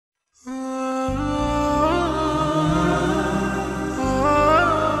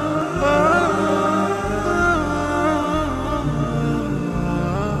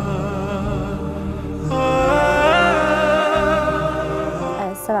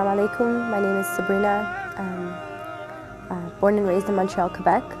Assalamu alaikum. My name is Sabrina. Born and raised in Montreal,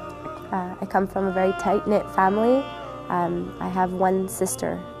 Quebec. I come from a very tight-knit family. I have one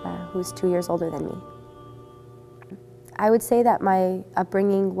sister who's 2 years older than me. I would say that my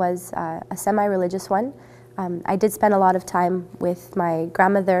upbringing was a semi-religious one. I did spend a lot of time with my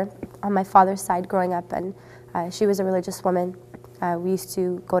grandmother on my father's side growing up, and she was a religious woman. We used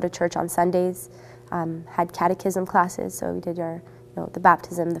to go to church on Sundays, had catechism classes, so we did the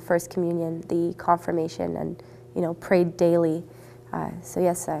baptism, the first communion, the confirmation, and prayed daily. So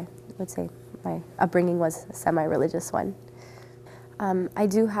yes, I would say my upbringing was a semi-religious one. I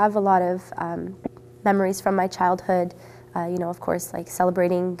do have a lot of memories from my childhood. Of course, like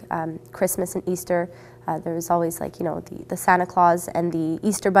celebrating Christmas and Easter. There was always the Santa Claus and the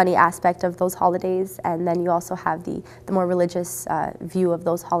Easter Bunny aspect of those holidays, and then you also have the more religious view of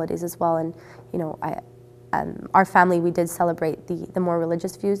those holidays as well. And our family, we did celebrate the more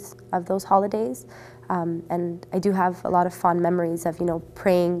religious views of those holidays. And I do have a lot of fond memories of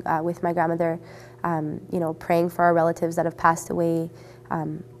praying with my grandmother, praying for our relatives that have passed away,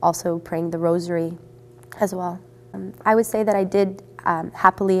 also praying the rosary as well. I would say that I did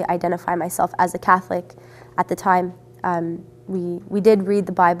happily identify myself as a Catholic at the time. We did read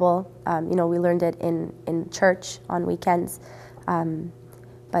the Bible, we learned it in church on weekends,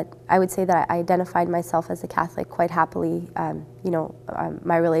 but I would say that I identified myself as a Catholic quite happily.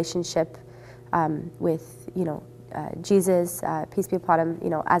 My relationship with Jesus, peace be upon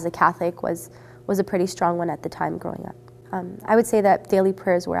him, as a Catholic was a pretty strong one at the time growing up. I would say that daily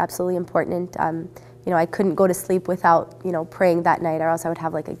prayers were absolutely important. I couldn't go to sleep without, praying that night, or else I would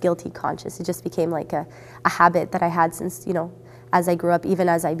have like a guilty conscience. It just became like a habit that I had since, as I grew up, even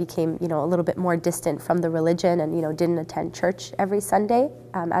as I became, a little bit more distant from the religion and, didn't attend church every Sunday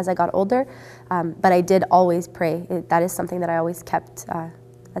as I got older. But I did always pray. That is something that I always kept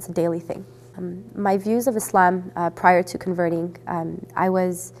as a daily thing. My views of Islam prior to converting, I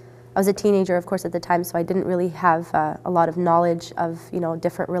was a teenager, of course, at the time, so I didn't really have a lot of knowledge of,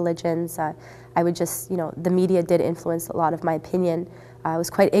 different religions. I would just, the media did influence a lot of my opinion. I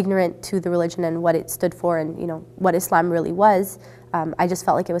was quite ignorant to the religion and what it stood for and, what Islam really was. I just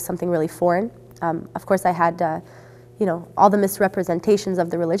felt like it was something really foreign. Of course, I had, all the misrepresentations of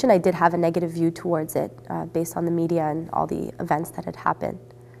the religion. I did have a negative view towards it based on the media and all the events that had happened.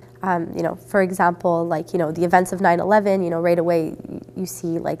 For example, the events of 9/11, right away you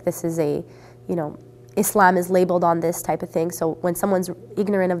see this is Islam is labeled on this type of thing. So when someone's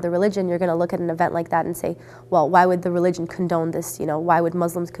ignorant of the religion, you're going to look at an event like that and say, well, why would the religion condone this? Why would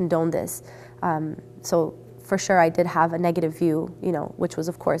Muslims condone this? So for sure I did have a negative view, which was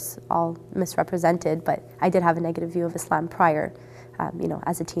of course all misrepresented, but I did have a negative view of Islam prior,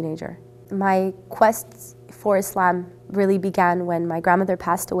 as a teenager. My quest for Islam really began when my grandmother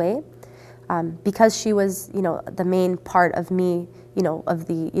passed away, because she was, the main part of me, of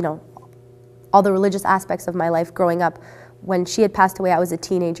the, all the religious aspects of my life growing up. When she had passed away, I was a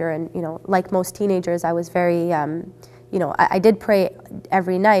teenager, and like most teenagers, I was very, I did pray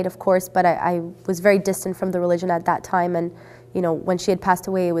every night, of course, but I was very distant from the religion at that time. And when she had passed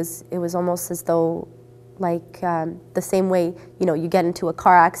away, it was almost as though, the same way you get into a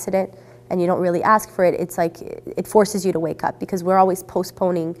car accident and you don't really ask for it. It's like it forces you to wake up, because we're always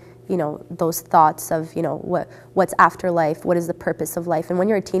postponing those thoughts of, what's after life, what is the purpose of life. And when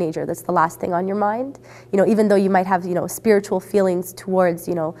you're a teenager, that's the last thing on your mind. Even though you might have, spiritual feelings towards,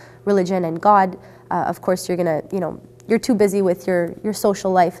 religion and God, of course you're gonna, you're too busy with your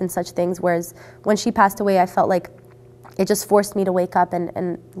social life and such things. Whereas when she passed away, I felt like it just forced me to wake up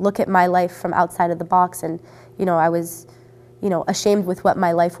and look at my life from outside of the box. And, I was, ashamed with what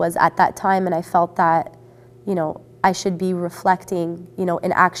my life was at that time. And I felt that, I should be reflecting,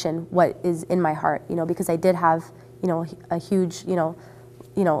 in action what is in my heart, because I did have, a huge,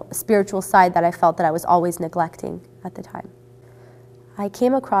 spiritual side that I felt that I was always neglecting at the time. I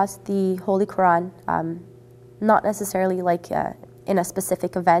came across the Holy Quran, not necessarily in a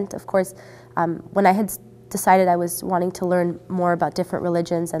specific event. Of course, when I had decided I was wanting to learn more about different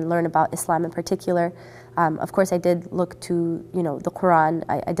religions and learn about Islam in particular, of course I did look to the Quran.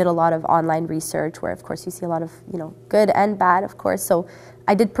 I did a lot of online research where of course you see a lot of good and bad, of course. So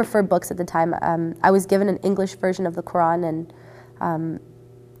I did prefer books at the time. I was given an English version of the Quran, and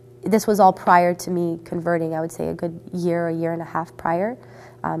this was all prior to me converting. I would say a good year and a half prior,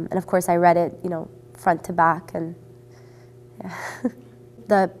 and of course I read it front to back. And yeah.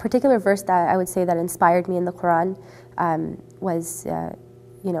 The particular verse that I would say that inspired me in the Quran was,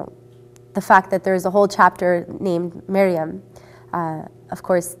 the fact that there's a whole chapter named Maryam. Of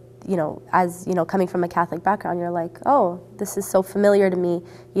course, as, coming from a Catholic background, you're like, oh, this is so familiar to me,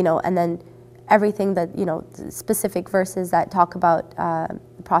 and then everything that, specific verses that talk about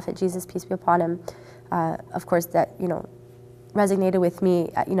the Prophet Jesus, peace be upon him, of course, that, resonated with me,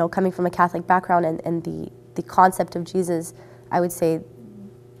 coming from a Catholic background, and the concept of Jesus. I would say,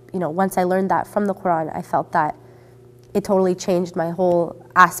 once I learned that from the Quran, I felt that it totally changed my whole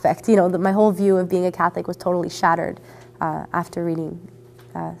aspect. My whole view of being a Catholic was totally shattered after reading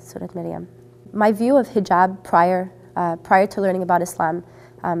Surah Maryam. My view of hijab prior to learning about Islam,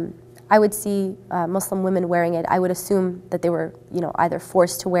 I would see Muslim women wearing it. I would assume that they were, either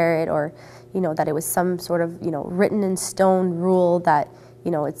forced to wear it, or, that it was some sort of, written in stone rule that,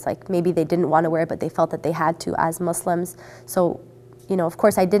 it's like maybe they didn't want to wear it, but they felt that they had to as Muslims. So, of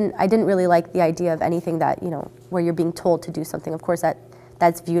course, I didn't really like the idea of anything that, where you're being told to do something. Of course,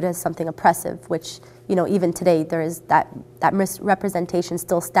 that's viewed as something oppressive, which, even today there is that misrepresentation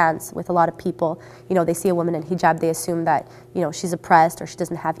still stands with a lot of people. They see a woman in hijab, they assume that, she's oppressed or she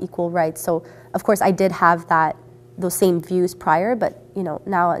doesn't have equal rights. So, of course, I did have those same views prior, but,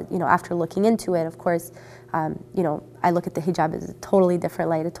 now, after looking into it, of course, I look at the hijab as a totally different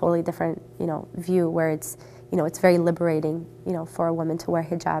light, a totally different, view, where it's very liberating, for a woman to wear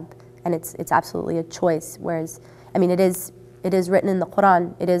hijab, and it's absolutely a choice. Whereas, it is written in the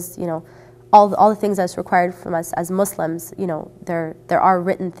Quran. It is, all the things that's required from us as Muslims. There are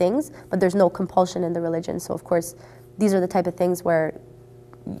written things, but there's no compulsion in the religion. So of course, these are the type of things where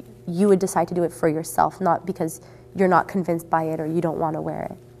you would decide to do it for yourself, not because you're not convinced by it or you don't want to wear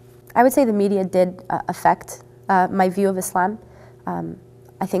it. I would say the media did affect my view of Islam.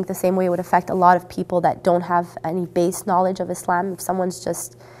 I think the same way it would affect a lot of people that don't have any base knowledge of Islam. If someone's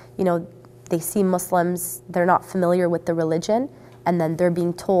just, they see Muslims, they're not familiar with the religion, and then they're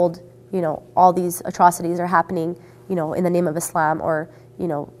being told, all these atrocities are happening, in the name of Islam, or,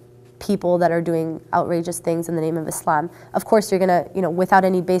 people that are doing outrageous things in the name of Islam. Of course, you're gonna, without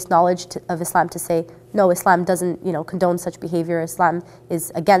any base knowledge of Islam, to say, no, Islam doesn't, condone such behavior, Islam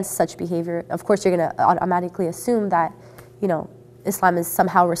is against such behavior. Of course, you're gonna automatically assume that, Islam is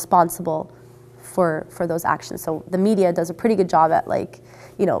somehow responsible for those actions. So the media does a pretty good job at,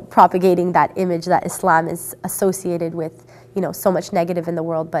 propagating that image that Islam is associated with, so much negative in the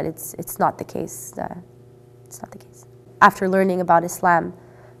world, but it's not the case. It's not the case. After learning about Islam,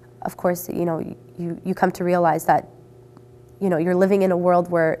 of course, you come to realize that, you're living in a world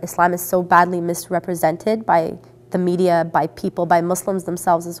where Islam is so badly misrepresented by the media, by people, by Muslims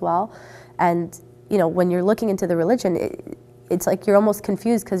themselves as well. And, when you're looking into the religion, it's like you're almost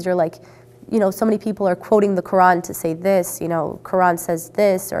confused, because you're like, so many people are quoting the Quran to say this, Quran says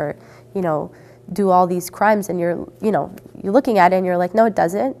this, or, do all these crimes, and you're looking at it and you're like, no, it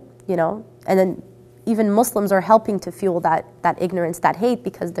doesn't, and then even Muslims are helping to fuel that ignorance, that hate,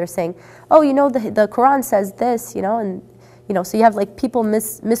 because they're saying, oh, the Quran says this, and, so you have like people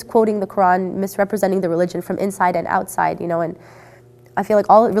misquoting the Quran, misrepresenting the religion from inside and outside, and I feel like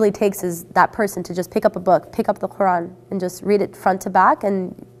all it really takes is that person to just pick up a book, pick up the Quran, and just read it front to back,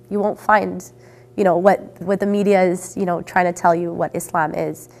 and you won't find, what the media is, trying to tell you what Islam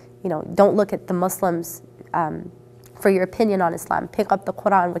is. Don't look at the Muslims for your opinion on Islam. Pick up the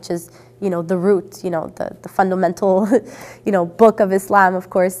Quran, which is, the root, the fundamental, book of Islam, of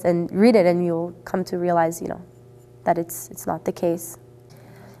course, and read it, and you'll come to realize, that it's not the case.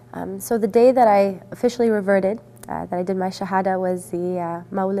 So the day that I officially reverted, that I did my Shahada, was the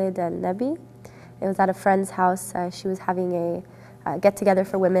Mawlid al-Nabi. It was at a friend's house. She was having a get-together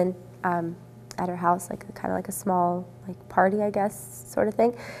for women at her house, kind of like a small party, I guess, sort of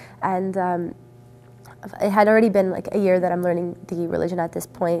thing. And it had already been a year that I'm learning the religion at this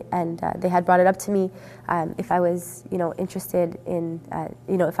point, and they had brought it up to me if I was, interested in,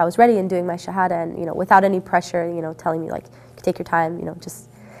 if I was ready in doing my Shahada, and without any pressure, telling me take your time, just.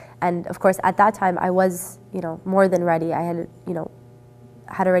 And of course, at that time, I was, more than ready. I had,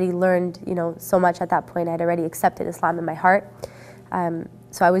 had already learned, so much at that point. I had already accepted Islam in my heart.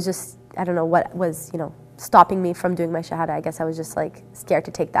 So I was just, I don't know what was, stopping me from doing my Shahada. I guess I was just scared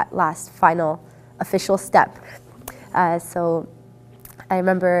to take that last final official step. So I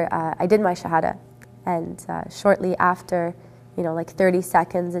remember I did my Shahada, and shortly after, 30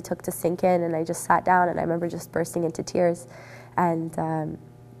 seconds it took to sink in, and I just sat down, and I remember just bursting into tears. And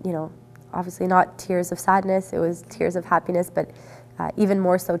obviously not tears of sadness, it was tears of happiness, but even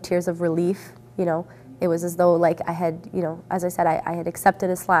more so tears of relief. It was as though I had, as I said, I had accepted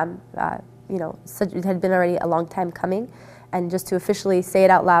Islam, it had been already a long time coming, and just to officially say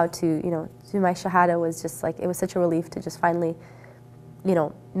it out loud, to, do my Shahada, was just it was such a relief to just finally,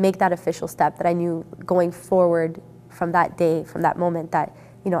 make that official step, that I knew going forward from that day, from that moment, that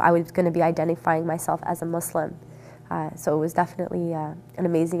I was going to be identifying myself as a Muslim. So it was definitely an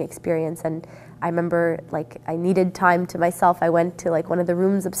amazing experience. And I remember, like, I needed time to myself. I went to, like, one of the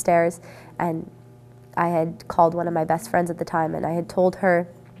rooms upstairs, and I had called one of my best friends at the time, and I had told her,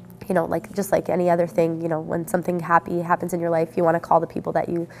 like, just like any other thing, when something happy happens in your life, you want to call the people that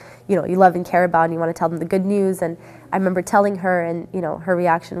you love and care about, and you want to tell them the good news. And I remember telling her, and, her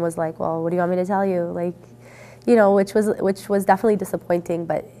reaction was like, well, what do you want me to tell you? Like, which was definitely disappointing,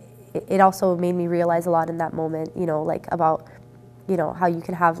 but it also made me realize a lot in that moment, like about, how you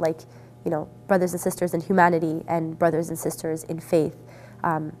can have, like, brothers and sisters in humanity and brothers and sisters in faith.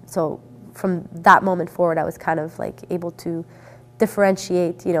 So from that moment forward, I was kind of like able to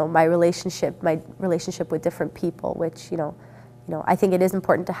differentiate, my relationship with different people, which, I think it is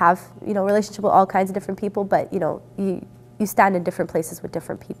important to have, relationship with all kinds of different people, but, you stand in different places with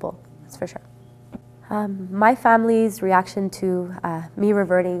different people, that's for sure. My family's reaction to me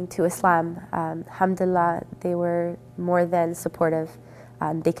reverting to Islam, alhamdulillah, they were more than supportive.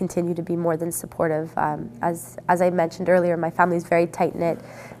 They continue to be more than supportive. As I mentioned earlier, my family is very tight-knit.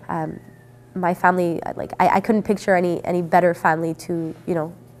 My family, like, I couldn't picture any better family to,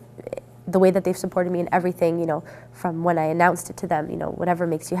 the way that they've supported me in everything, from when I announced it to them, whatever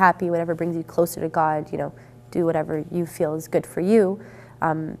makes you happy, whatever brings you closer to God, do whatever you feel is good for you.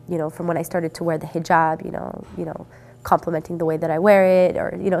 From when I started to wear the hijab, complimenting the way that I wear it,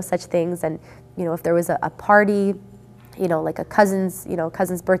 or, such things. And, if there was a party, like a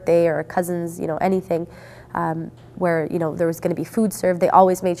cousin's birthday or a cousin's, anything, where, there was going to be food served, they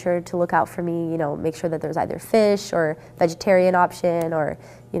always made sure to look out for me, make sure that there's either fish or vegetarian option, or,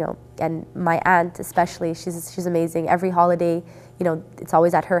 and my aunt especially, she's amazing. Every holiday, it's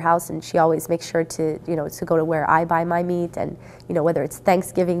always at her house, and she always makes sure to, to go to where I buy my meat. And, whether it's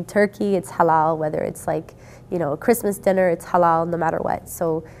Thanksgiving turkey, it's halal. Whether it's like, a Christmas dinner, it's halal no matter what.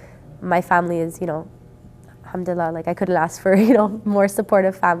 So my family is, alhamdulillah, like, I couldn't ask for, more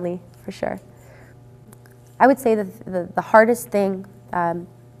supportive family, for sure. I would say that the hardest thing,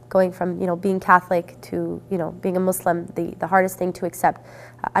 going from, being Catholic to, being a Muslim, the hardest thing to accept,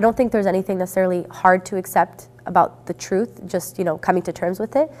 I don't think there's anything necessarily hard to accept about the truth, just, coming to terms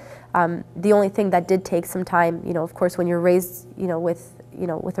with it. The only thing that did take some time, of course, when you're raised,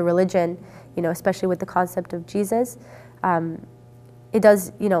 with a religion, especially with the concept of Jesus, it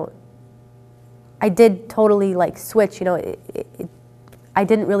does, I did totally, like, switch, I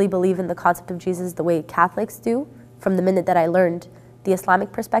didn't really believe in the concept of Jesus the way Catholics do from the minute that I learned the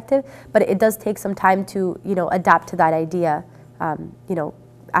Islamic perspective, but it does take some time to, adapt to that idea,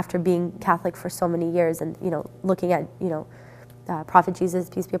 after being Catholic for so many years, and, looking at, Prophet Jesus,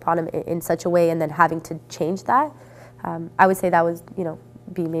 peace be upon him, in such a way, and then having to change that. I would say that was,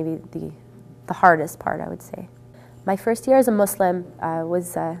 be maybe the hardest part, I would say. My first year as a Muslim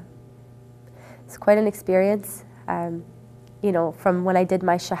was quite an experience. From when I did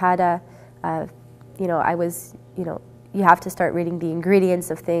my Shahada, I was, you have to start reading the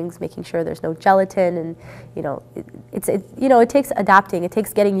ingredients of things, making sure there's no gelatin, and, it takes adapting, it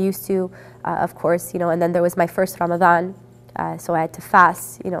takes getting used to, of course, and then there was my first Ramadan, so I had to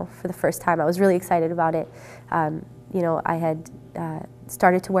fast, for the first time. I was really excited about it. I had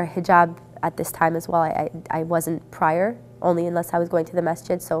started to wear hijab at this time as well. I wasn't prior, only unless I was going to the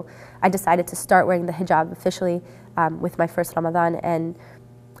masjid, so I decided to start wearing the hijab officially with my first Ramadan. And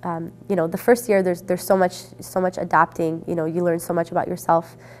the first year, there's so much adapting. You learn so much about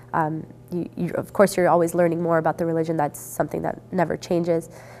yourself. Of course, you're always learning more about the religion. That's something that never changes.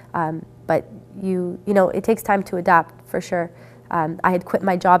 But it takes time to adapt, for sure. I had quit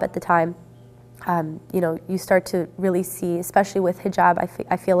my job at the time. You start to really see, especially with hijab,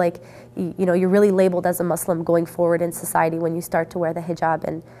 I feel like you're really labeled as a Muslim going forward in society when you start to wear the hijab,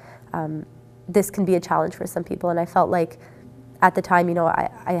 and this can be a challenge for some people. And I felt like at the time,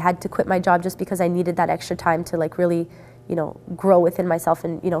 I had to quit my job just because I needed that extra time to, like, really, grow within myself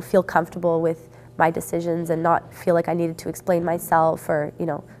and, feel comfortable with my decisions and not feel like I needed to explain myself or,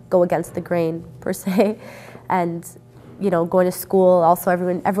 go against the grain per se. And, going to school, also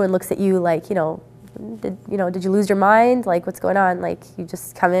everyone looks at you like, did you lose your mind? Like, what's going on? Like, you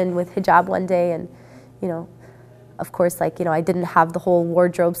just come in with hijab one day and, of course, like, I didn't have the whole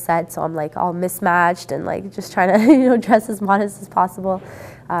wardrobe set, so I'm like all mismatched and like just trying to, dress as modest as possible.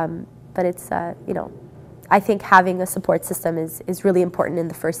 But it's, I think having a support system is really important in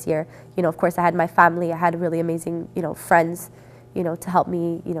the first year. Of course, I had my family, I had really amazing, friends, to help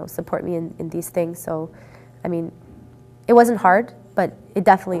me, support me in these things. So, I mean, it wasn't hard, but it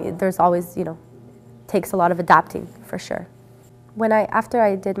definitely, there's always, takes a lot of adapting, for sure. After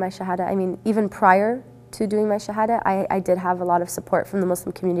I did my Shahada, I mean, even prior to doing my Shahada, I did have a lot of support from the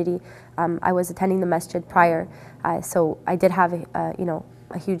Muslim community. I was attending the masjid prior, so I did have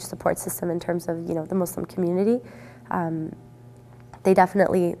a huge support system in terms of the Muslim community. They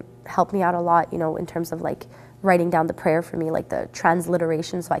definitely helped me out a lot, in terms of like writing down the prayer for me, like the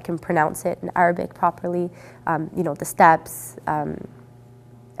transliteration so I can pronounce it in Arabic properly, the steps,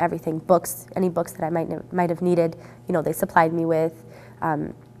 everything, books, any books that I might have needed, they supplied me with.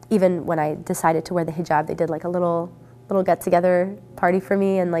 Even when I decided to wear the hijab, they did like a little get-together party for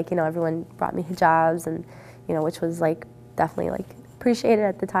me, and everyone brought me hijabs, and which was like definitely like appreciated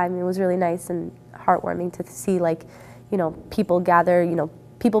at the time. It was really nice and heartwarming to see like people gather,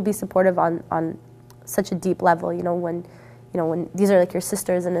 people be supportive on such a deep level. When these are like your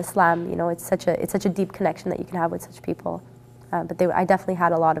sisters in Islam, it's such a deep connection that you can have with such people. But I definitely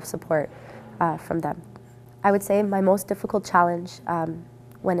had a lot of support from them. I would say my most difficult challenge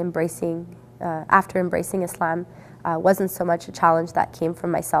when after embracing Islam wasn't so much a challenge that came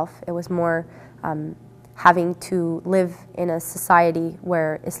from myself. It was more having to live in a society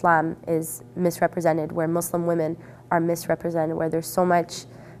where Islam is misrepresented, where Muslim women are misrepresented, where there's so much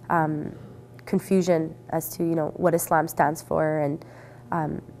confusion as to what Islam stands for, and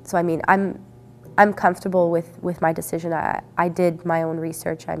so I mean I'm comfortable with my decision. I did my own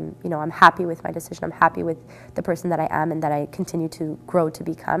research. I'm happy with my decision. I'm happy with the person that I am and that I continue to grow to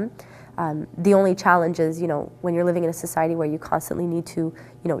become. The only challenge is when you're living in a society where you constantly need to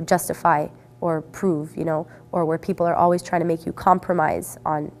justify or prove, or where people are always trying to make you compromise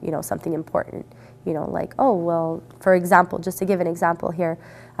on something important. Like, oh well, for example, just to give an example here,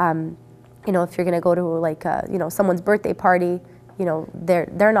 if you're going to go to like someone's birthday party,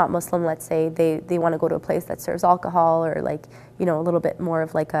 they're not Muslim, let's say, they want to go to a place that serves alcohol, or like a little bit more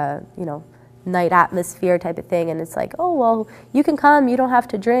of like a night atmosphere type of thing, and it's like, oh well, you can come, you don't have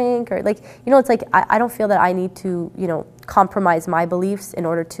to drink, or like it's like I don't feel that I need to compromise my beliefs in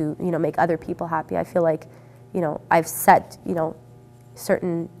order to make other people happy. I feel like I've set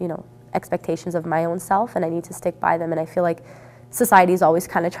certain expectations of my own self, and I need to stick by them, and I feel like society is always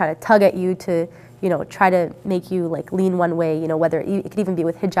kind of trying to tug at you to try to make you like lean one way, whether it could even be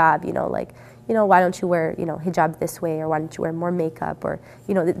with hijab, like, why don't you wear, hijab this way, or why don't you wear more makeup, or,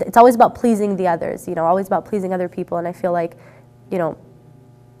 it's always about pleasing the others, always about pleasing other people, and I feel like,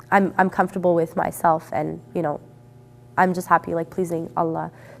 I'm comfortable with myself, and, I'm just happy like pleasing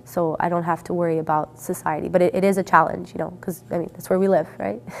Allah, so I don't have to worry about society, but it is a challenge, because, I mean, that's where we live,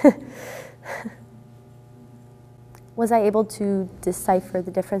 right? Was I able to decipher the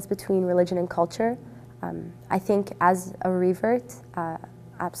difference between religion and culture? I think as a revert,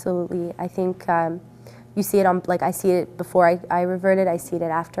 absolutely. I think you see it on, like I see it before I reverted, I see it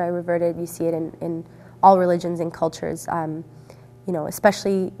after I reverted, you see it in all religions and cultures,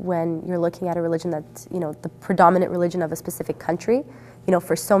 especially when you're looking at a religion that's, the predominant religion of a specific country.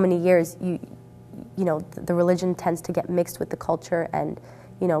 For so many years, the religion tends to get mixed with the culture, and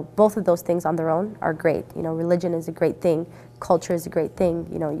both of those things on their own are great. Religion is a great thing, culture is a great thing.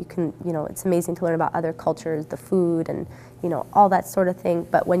 You can, it's amazing to learn about other cultures, the food, and all that sort of thing.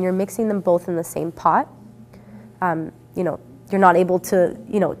 But when you're mixing them both in the same pot, you're not able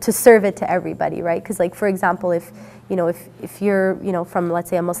to, to serve it to everybody, right? Because, like, for example, if you're, from, let's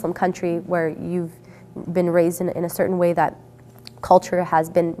say, a Muslim country where you've been raised in a certain way that culture has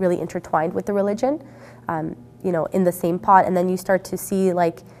been really intertwined with the religion, in the same pot, and then you start to see,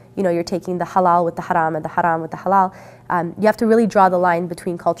 like, you're taking the halal with the haram and the haram with the halal. You have to really draw the line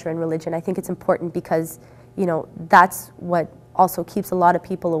between culture and religion. I think it's important because, that's what also keeps a lot of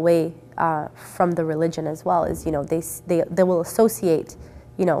people away from the religion as well, is, they will associate,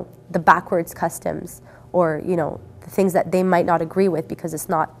 the backwards customs, or, the things that they might not agree with because it's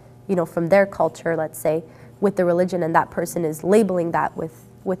not, from their culture, let's say, with the religion, and that person is labeling that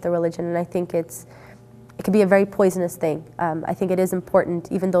with the religion. And I think it can be a very poisonous thing. I think it is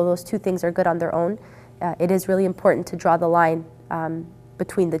important, even though those two things are good on their own, it is really important to draw the line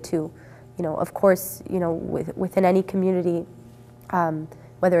between the two. Of course, within any community,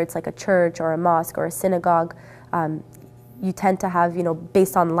 whether it's like a church or a mosque or a synagogue, you tend to have,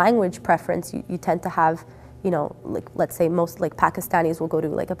 based on language preference, you tend to have, like, let's say most, like, Pakistanis will go to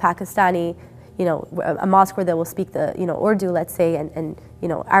like a Pakistani, a mosque where they will speak the, Urdu, let's say, and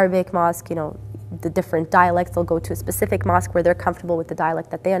Arabic mosque, the different dialects, they'll go to a specific mosque where they're comfortable with the dialect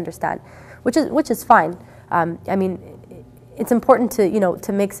that they understand, which is fine. I mean, it's important to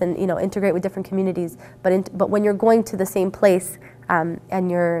to mix and integrate with different communities, but when you're going to the same place and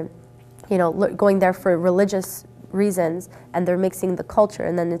you're going there for religious reasons, and they're mixing the culture,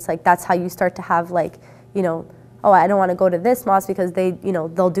 and then it's like that's how you start to have, like, oh, I don't want to go to this mosque because they,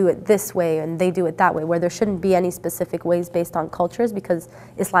 they'll do it this way and they do it that way, where there shouldn't be any specific ways based on cultures, because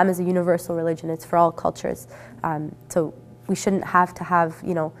Islam is a universal religion. It's for all cultures. So we shouldn't have to have,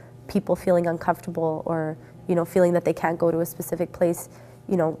 people feeling uncomfortable or, feeling that they can't go to a specific place,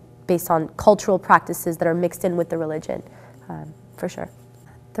 based on cultural practices that are mixed in with the religion, for sure.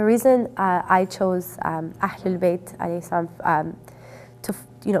 The reason I chose Ahlul Bayt alayhi salam,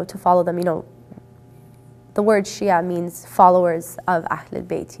 to follow them, the word Shia means followers of Ahlul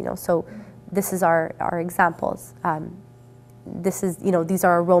Bayt, so this is our examples. These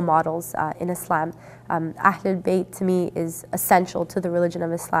are our role models in Islam. Ahlul Bayt to me is essential to the religion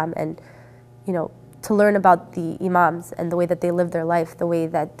of Islam, and to learn about the Imams and the way that they lived their life, the way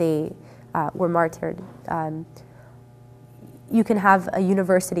that they were martyred. You can have a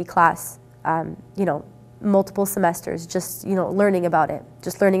university class, multiple semesters, just learning about it,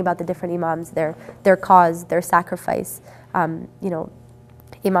 just learning about the different Imams, their cause, their sacrifice. Imam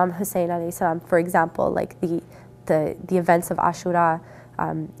Hussein alayhi salam, for example, like the events of Ashura,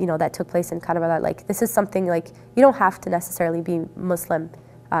 that took place in Karbala. Like, this is something, like, you don't have to necessarily be Muslim.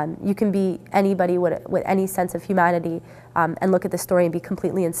 You can be anybody with any sense of humanity, and look at the story and be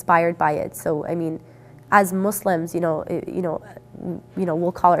completely inspired by it. So, I mean, as Muslims,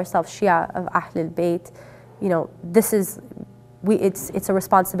 we'll call ourselves Shia of Ahlul Bayt. It's a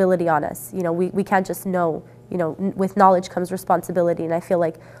responsibility on us. We can't just know. With knowledge comes responsibility, and I feel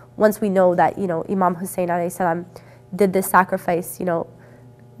like once we know that Imam Hussein alayhi salam did this sacrifice,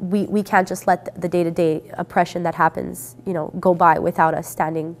 we can't just let the day-to-day oppression that happens, go by without us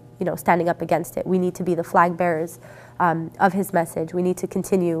standing up against it. We need to be the flag bearers of his message. We need to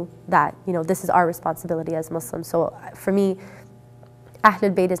continue that. This is our responsibility as Muslims. So for me,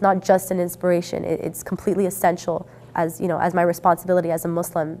 Ahlul Bayt is not just an inspiration. It's completely essential as my responsibility as a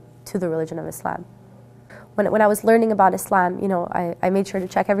Muslim to the religion of Islam. When I was learning about Islam, I made sure to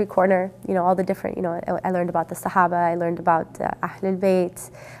check every corner, all the different, I learned about the Sahaba, I learned about Ahlul Bayt,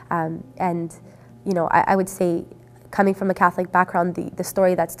 and, I would say, coming from a Catholic background, the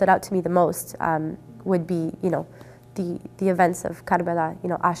story that stood out to me the most would be, the events of Karbala,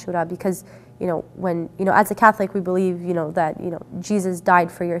 Ashura, because, when, as a Catholic, we believe, that, Jesus died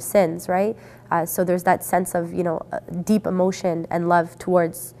for your sins, right? So there's that sense of, deep emotion and love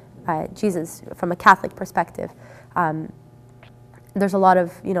towards Jesus from a Catholic perspective. There's a lot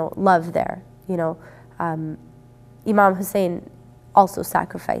of, love there, Imam Hussein also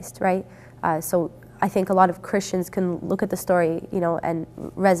sacrificed, right? So I think a lot of Christians can look at the story, and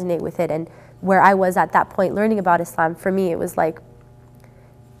resonate with it. And where I was at that point learning about Islam, for me, it was like,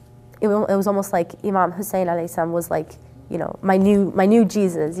 it was almost like Imam Hussein alayhi salam was like, my new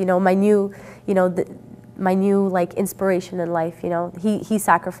Jesus, my new like inspiration in life. He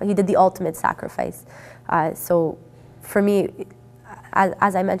did the ultimate sacrifice. So for me,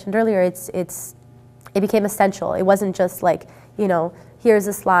 as I mentioned earlier, it became essential. It wasn't just like, here's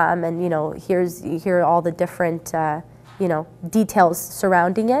Islam and here are all the different details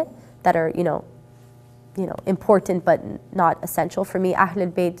surrounding it that are important but not essential. For me,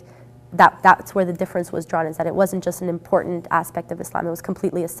 Ahlul Bayt, that's where the difference was drawn, is that it wasn't just an important aspect of Islam, it was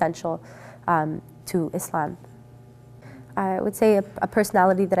completely essential to Islam. I would say a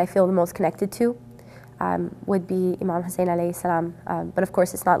personality that I feel the most connected to would be Imam Hussein alayhi salam, but of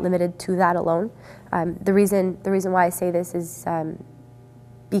course it's not limited to that alone. The reason why I say this is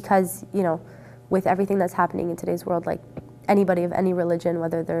because with everything that's happening in today's world, like anybody of any religion,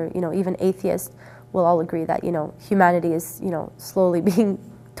 whether they're even atheists, will all agree that humanity is slowly being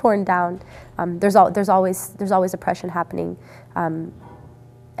torn down. There's always oppression happening.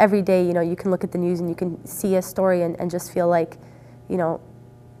 Every day, you can look at the news and you can see a story and just feel like,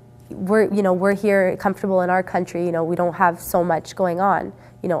 we're here comfortable in our country. We don't have so much going on.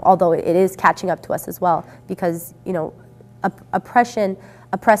 Although it is catching up to us as well, because oppression,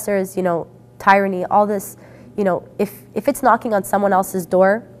 oppressors, tyranny, all this. If it's knocking on someone else's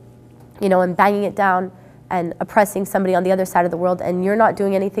door, and banging it down and oppressing somebody on the other side of the world, and you're not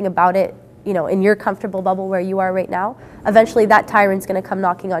doing anything about it, in your comfortable bubble where you are right now, eventually that tyrant's going to come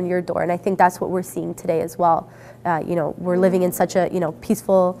knocking on your door. And I think that's what we're seeing today as well. We're living in such a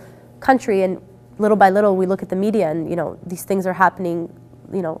peaceful country, and little by little we look at the media and these things are happening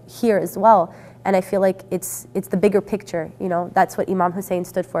here as well. And I feel like it's the bigger picture. That's what Imam Hussein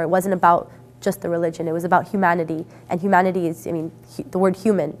stood for. It wasn't about just the religion. It was about humanity, and humanity is, the word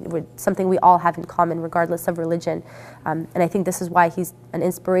human, something we all have in common regardless of religion. And I think this is why he's an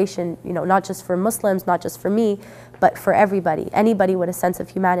inspiration, not just for Muslims, not just for me, but for everybody, anybody with a sense of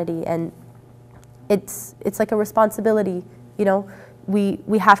humanity. And it's like a responsibility,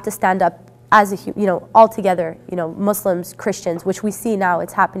 we have to stand up as a, all together, Muslims, Christians, which we see now,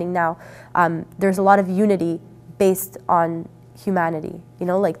 it's happening now, there's a lot of unity based on humanity,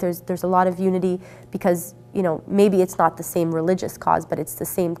 like there's a lot of unity because, maybe it's not the same religious cause, but it's the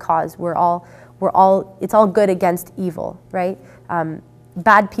same cause. It's all good against evil, right?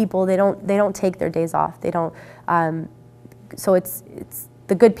 Bad people, they don't take their days off. They don't, so it's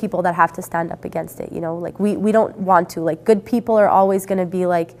the good people that have to stand up against it, like we don't want to, like good people are always going to be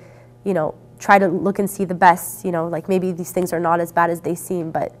like, try to look and see the best, like maybe these things are not as bad as they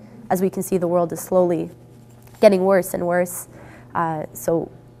seem, but as we can see, the world is slowly getting worse and worse.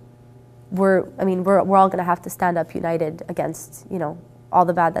 So we're all going to have to stand up united against, all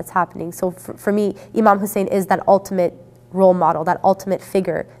the bad that's happening. So for me, Imam Hussein is that ultimate role model, that ultimate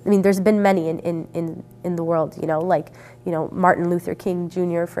figure. I mean, there's been many in the world, like, Martin Luther King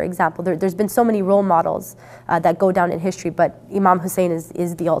Jr., for example. There's been so many role models that go down in history, but Imam Hussein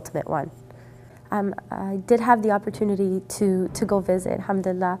is the ultimate one. I did have the opportunity to go visit,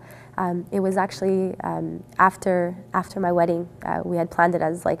 alhamdulillah. It was actually after my wedding. We had planned it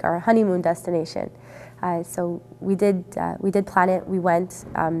as like our honeymoon destination. So we did plan it. We went.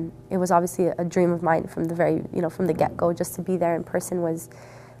 It was obviously a dream of mine from the from the get-go. Just to be there in person was,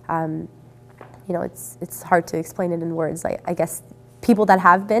 it's hard to explain it in words. I guess people that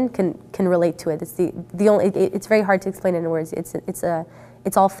have been can relate to it. It's it's very hard to explain it in words.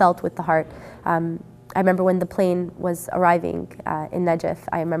 It's all felt with the heart. I remember when the plane was arriving in Najaf,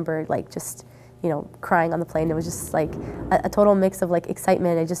 I remember like just, crying on the plane. It was just like a total mix of like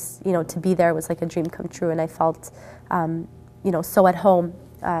excitement. I just, to be there was like a dream come true, and I felt, so at home.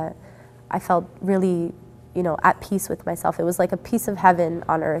 I felt really, at peace with myself. It was like a piece of heaven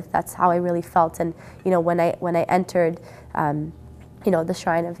on earth. That's how I really felt. And, when I entered, the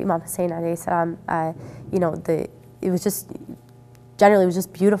shrine of Imam Hussein alayhi salam, generally it was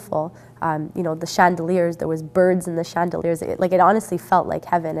just beautiful. The chandeliers, there was birds in the chandeliers. It honestly felt like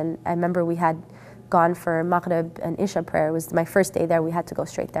heaven. And I remember we had gone for Maghrib and Isha prayer. It was my first day there. We had to go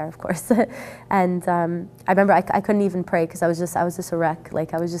straight there, of course. And I remember I couldn't even pray because I was just a wreck.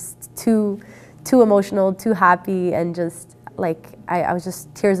 Like I was just too emotional, too happy, and just like I was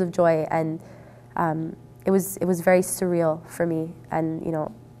just tears of joy. And it was very surreal for me. And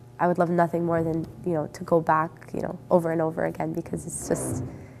I would love nothing more than to go back over and over again, because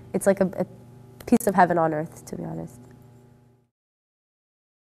it's like a piece of heaven on earth, to be honest.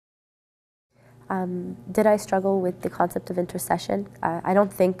 Did I struggle with the concept of intercession? I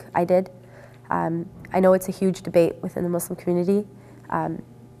don't think I did. I know it's a huge debate within the Muslim community.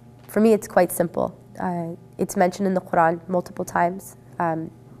 For me, it's quite simple. It's mentioned in the Quran multiple times.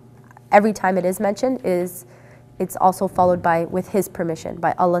 Every time it is mentioned, it's also followed by with His permission,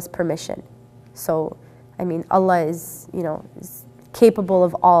 by Allah's permission. So, Allah is capable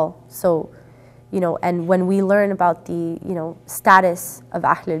of all. So, and when we learn about the, status of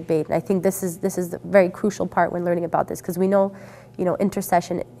Ahlul Bayt, and I think this is the very crucial part when learning about this, because we know,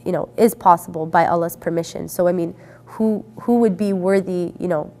 intercession, is possible by Allah's permission. So, who would be worthy,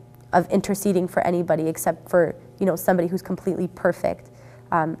 of interceding for anybody except for, somebody who's completely perfect?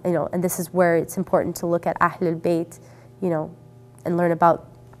 And this is where it's important to look at Ahlul Bayt, and learn about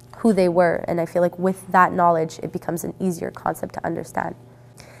who they were. And I feel like with that knowledge, it becomes an easier concept to understand.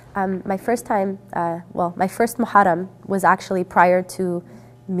 My first time, my first Muharram was actually prior to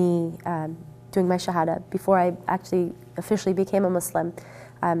me doing my Shahada, before I actually officially became a Muslim.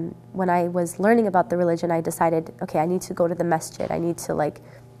 When I was learning about the religion, I decided, okay, I need to go to the masjid. I need to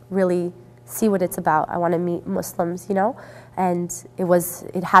really see what it's about. I want to meet Muslims, and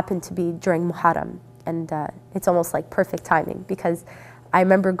it happened to be during Muharram, and it's almost like perfect timing, because I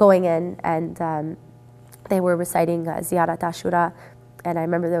remember going in and they were reciting Ziyarat Ashura, and I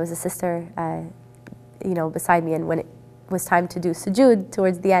remember there was a sister, beside me, and when it was time to do sujood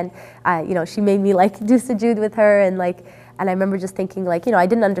towards the end, she made me do sujood with her, and I remember just thinking I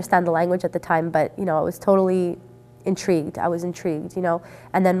didn't understand the language at the time, but I was totally intrigued. I was intrigued,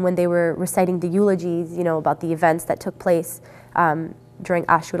 and then when they were reciting the eulogies, about the events that took place during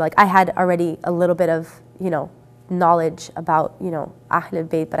Ashura, I had already a little bit of, knowledge about, Ahlul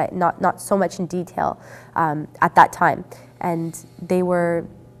Bayt, but not so much in detail at that time. And they were,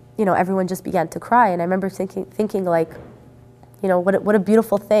 everyone just began to cry, and I remember thinking what a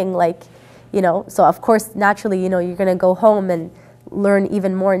beautiful thing, so of course, naturally, you're going to go home and learn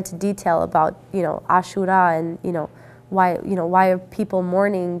even more into detail about, Ashura, and, why are people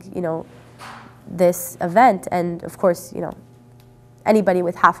mourning, this event. And of course, anybody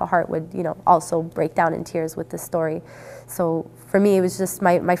with half a heart would, also break down in tears with this story. So for me, it was just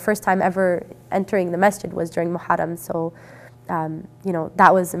my first time ever entering the masjid was during Muharram. So you know,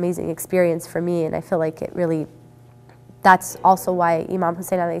 that was an amazing experience for me, and I feel like it really, that's also why Imam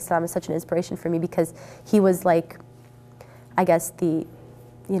Hussein alayhi salam is such an inspiration for me, because he was like, I guess the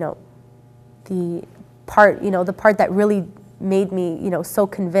part, the part that really made me, so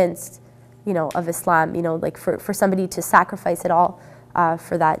convinced, of Islam, like for somebody to sacrifice it all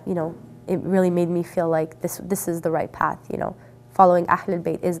for that, it really made me feel like this is the right path, following Ahlul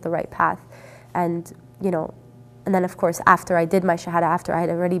Bayt is the right path. And, and then of course after I did my Shahada, after I had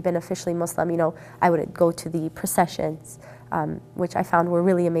already been officially Muslim, I would go to the processions, which I found were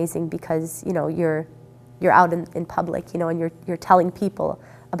really amazing, because, you're out in public, and you're telling people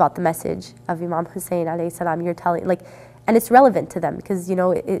about the message of Imam Hussein alayhi salam. You're telling, like, and it's relevant to them, because,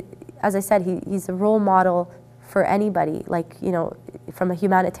 as I said, he's a role model for anybody, like, from a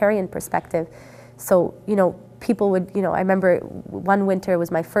humanitarian perspective. So, people would, I remember one winter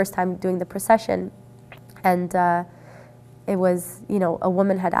was my first time doing the procession, and it was, a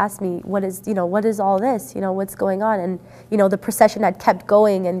woman had asked me, what is all this, what's going on? And, the procession had kept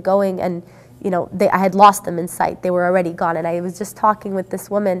going and going, and, I had lost them in sight. They were already gone. And I was just talking with this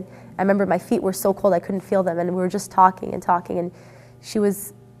woman. I remember my feet were so cold I couldn't feel them, and we were just talking and talking, and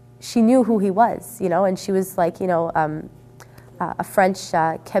she knew who he was, and she was like, a French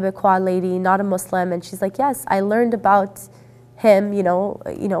Quebecois lady, not a Muslim, and she's like, yes, I learned about him,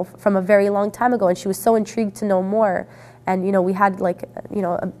 from a very long time ago, and she was so intrigued to know more. And, we had like,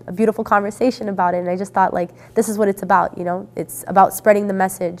 a beautiful conversation about it, and I just thought, like, this is what it's about, it's about spreading the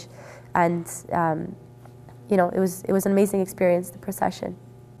message. And, it was an amazing experience, the procession.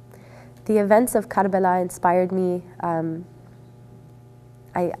 The events of Karbala inspired me.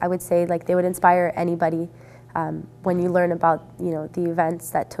 I would say, like, they would inspire anybody when you learn about, the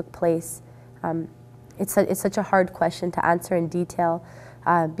events that took place. It's such a hard question to answer in detail,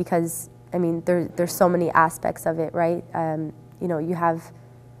 because, I mean, there's so many aspects of it, right? You have,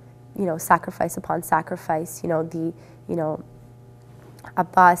 sacrifice upon sacrifice,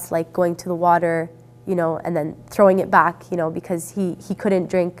 Abbas, like, going to the water, and then throwing it back, because he couldn't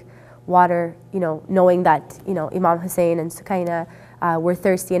drink water, knowing that, Imam Hussein and Sukaina were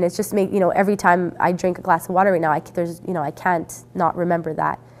thirsty. And it's just every time I drink a glass of water right now, I can't not remember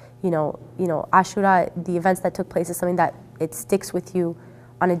that. Ashura, the events that took place, is something that it sticks with you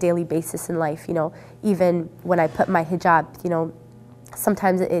on a daily basis in life. Even when I put my hijab,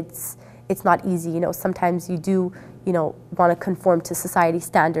 sometimes it's not easy. Sometimes you do, want to conform to society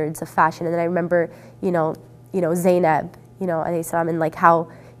standards of fashion. And then I remember, Zainab, alayhi salam, and like how,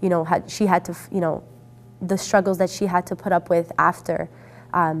 she had to, the struggles that she had to put up with after,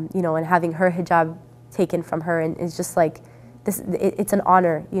 and having her hijab taken from her, and it's just like this. It's an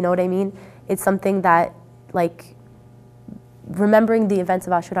honor. You know what I mean? It's something that, like, remembering the events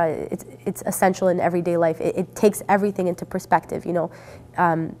of Ashura, it's essential in everyday life. It takes everything into perspective.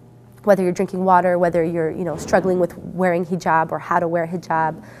 Whether you're drinking water, whether you're struggling with wearing hijab or how to wear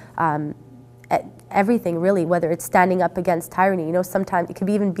hijab, everything really, whether it's standing up against tyranny. Sometimes it could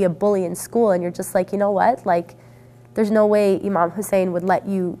even be a bully in school, and you're just like, what, like, there's no way Imam Hussein would let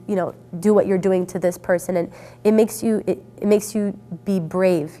you, do what you're doing to this person. And it makes you be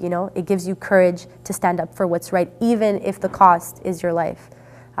brave. It gives you courage to stand up for what's right, even if the cost is your life.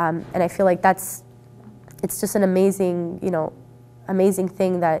 And I feel like it's just an amazing, amazing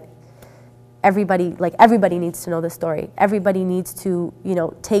thing that everybody needs to know the story. Everybody needs to,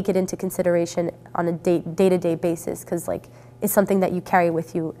 take it into consideration on a day-to-day basis, because, like, it's something that you carry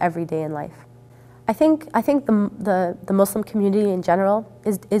with you every day in life. I think the Muslim community in general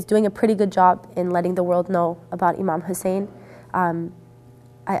is doing a pretty good job in letting the world know about Imam Hussein.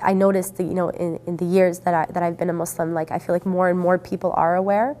 I noticed that, in the years that I've been a Muslim, like, I feel like more and more people are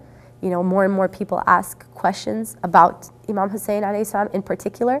aware. More and more people ask questions about Imam Hussein alayhi salam in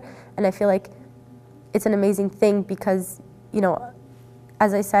particular, and I feel like it's an amazing thing, because,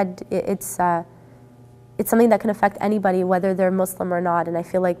 as I said, it's something that can affect anybody, whether they're Muslim or not. And I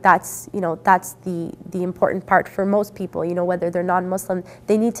feel like that's the important part for most people. Whether they're non-Muslim,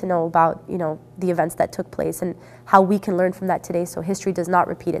 they need to know about the events that took place and how we can learn from that today, so history does not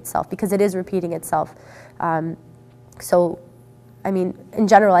repeat itself, because it is repeating itself. So, I mean, in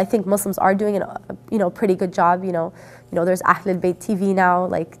general, I think Muslims are doing a pretty good job. There's Ahlul Bayt TV now.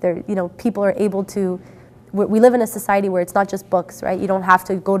 Like, people are able to. We live in a society where it's not just books, right? You don't have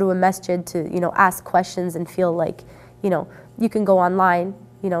to go to a masjid to ask questions and feel like, you can go online.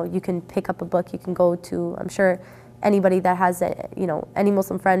 You can pick up a book. You can go to. I'm sure anybody that has any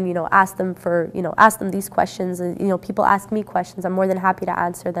Muslim friend, ask them ask them these questions. And, people ask me questions. I'm more than happy to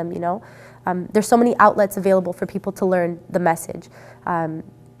answer them. There's so many outlets available for people to learn the message.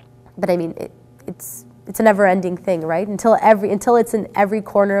 But I mean, it's it's a never-ending thing, right? Until it's in every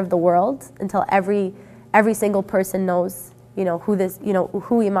corner of the world, until every single person knows,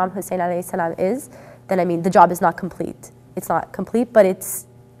 who Imam Hussein alayhi salam is, then I mean the job is not complete. It's not complete, but it's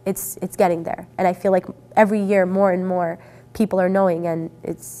getting there. And I feel like every year more and more people are knowing, and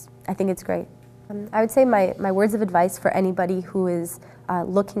I think it's great. I would say my words of advice for anybody who is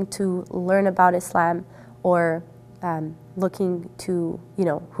looking to learn about Islam, or looking to,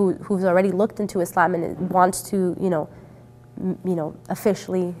 who's already looked into Islam and wants to,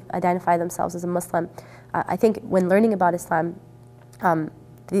 officially identify themselves as a Muslim. I think when learning about Islam,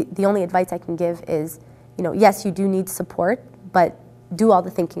 the only advice I can give is, yes, you do need support, but do all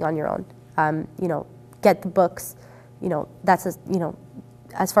the thinking on your own. Get the books, that's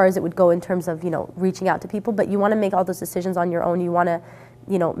as far as it would go in terms of, reaching out to people, but you want to make all those decisions on your own. You want to,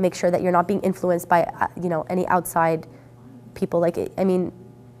 make sure that you're not being influenced by, any outside people.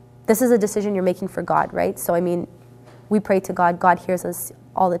 This is a decision you're making for God, right? So, we pray to God. God hears us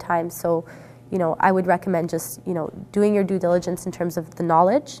all the time. So, I would recommend just, doing your due diligence in terms of the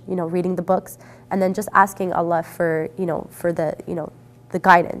knowledge, reading the books, and then just asking Allah for, for the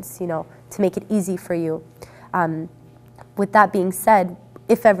guidance, to make it easy for you. With that being said,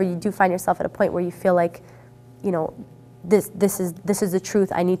 if ever you do find yourself at a point where you feel like, this is the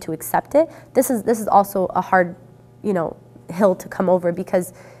truth, I need to accept it. This is also a hard, hill to come over,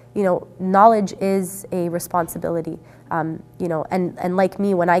 because, knowledge is a responsibility. And like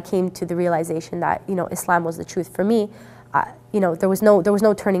me, when I came to the realization that, Islam was the truth for me, there was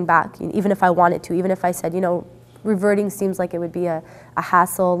no turning back. Even if I wanted to, even if I said, reverting seems like it would be a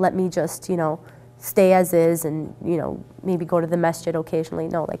hassle, let me just, stay as is and, maybe go to the masjid occasionally.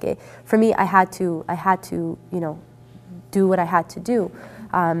 No, for me, I had to, do what I had to do.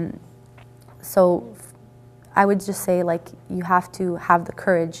 So I would just say, you have to have the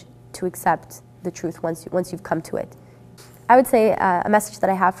courage to accept the truth once you've come to it. I would say a message that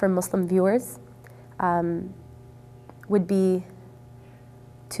I have for Muslim viewers would be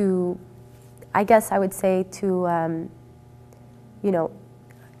to, I guess I would say to,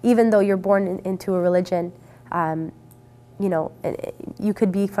 even though you're born into a religion, you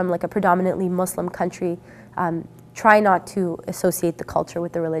could be from a predominantly Muslim country, try not to associate the culture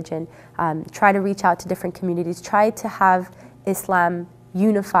with the religion. Try to reach out to different communities. Try to have Islam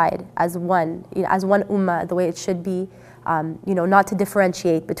unified as one ummah, the way it should be. Not to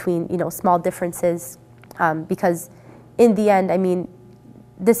differentiate between small differences, because in the end,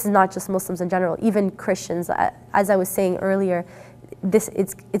 this is not just Muslims in general. Even Christians, as I was saying earlier,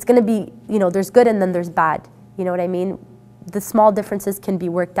 it's going to be, there's good and then there's bad. You know what I mean? The small differences can be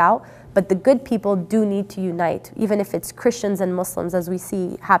worked out, but the good people do need to unite, even if it's Christians and Muslims, as we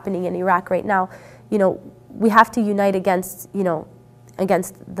see happening in Iraq right now. We have to unite against,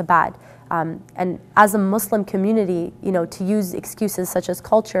 against the bad. And as a Muslim community, to use excuses such as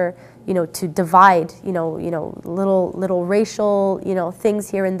culture, to divide, little racial, things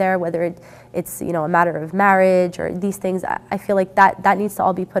here and there, whether it's, a matter of marriage or these things, I feel like that needs to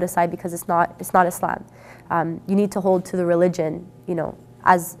all be put aside, because it's not Islam. You need to hold to the religion,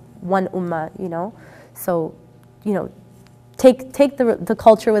 as one ummah, So, take the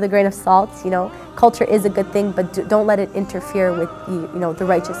culture with a grain of salt. Culture is a good thing, but don't let it interfere with the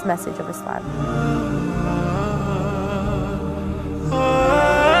righteous message of Islam.